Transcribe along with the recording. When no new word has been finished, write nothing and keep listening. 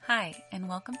Hi, and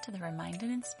welcome to the Remind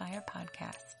and Inspire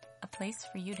podcast, a place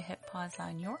for you to hit pause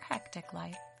on your hectic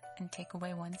life and take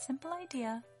away one simple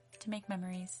idea to make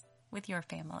memories with your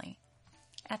family.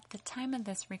 At the time of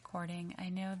this recording, I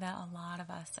know that a lot of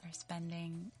us are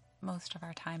spending most of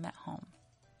our time at home.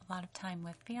 A lot of time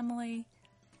with family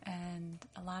and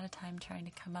a lot of time trying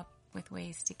to come up with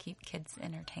ways to keep kids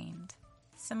entertained.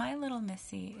 So my little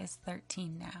Missy is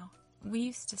 13 now. We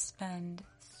used to spend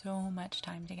so much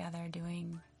time together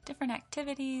doing different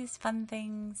activities, fun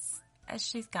things. As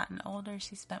she's gotten older,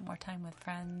 she's spent more time with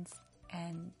friends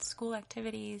and school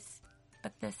activities.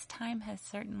 But this time has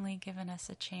certainly given us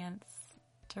a chance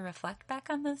to reflect back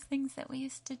on those things that we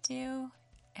used to do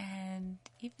and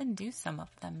even do some of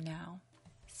them now.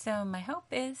 So my hope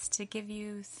is to give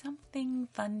you something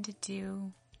fun to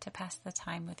do to pass the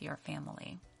time with your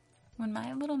family. When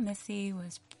my little Missy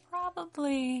was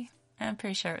I'm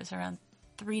pretty sure it was around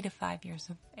 3 to 5 years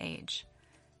of age,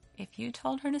 if you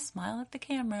told her to smile at the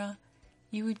camera,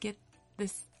 you would get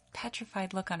this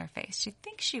petrified look on her face. She'd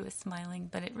think she was smiling,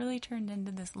 but it really turned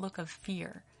into this look of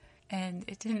fear. And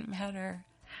it didn't matter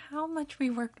how much we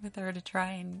worked with her to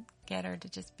try and get her to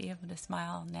just be able to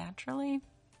smile naturally.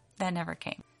 That never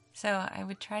came. So I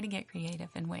would try to get creative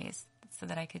in ways so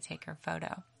that I could take her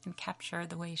photo and capture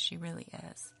the way she really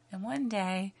is. And one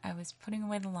day I was putting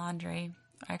away the laundry.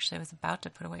 Actually, I was about to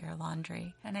put away her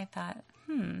laundry. And I thought,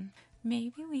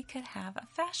 maybe we could have a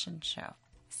fashion show.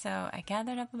 So I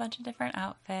gathered up a bunch of different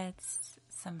outfits,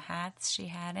 some hats she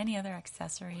had, any other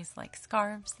accessories like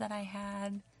scarves that I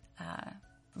had,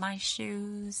 my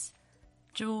shoes,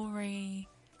 jewelry,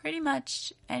 pretty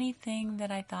much anything that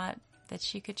I thought that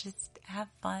she could just have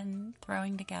fun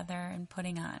throwing together and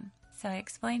putting on. So I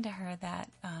explained to her that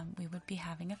we would be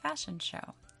having a fashion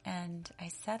show. And I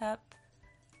set up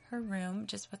her room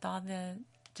just with all the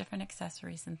different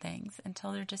accessories and things and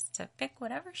told her just to pick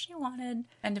whatever she wanted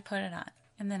and to put it on.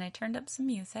 And then I turned up some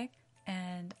music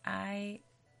and I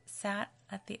sat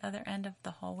at the other end of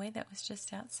the hallway that was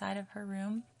just outside of her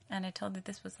room, and I told her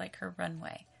this was like her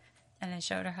runway. And I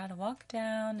showed her how to walk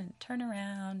down and turn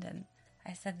around, and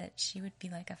I said that she would be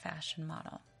like a fashion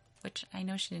model, which I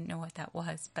know she didn't know what that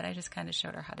was, but I just kind of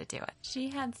showed her how to do it. She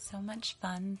had so much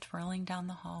fun twirling down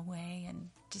the hallway and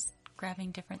just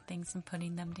grabbing different things and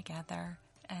putting them together.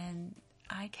 And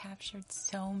I captured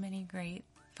so many great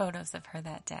photos of her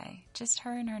that day. Just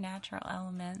her in her natural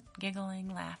element,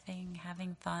 giggling, laughing,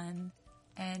 having fun.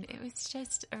 And it was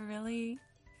just a really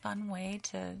fun way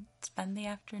to spend the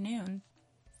afternoon.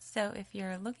 So if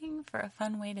you're looking for a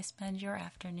fun way to spend your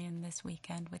afternoon this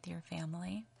weekend with your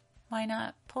family, why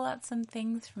not pull out some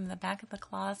things from the back of the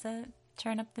closet,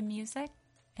 turn up the music,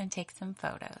 and take some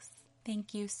photos.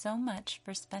 Thank you so much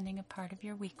for spending a part of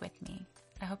your week with me.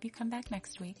 I hope you come back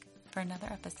next week for another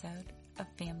episode of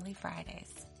Family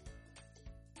Fridays.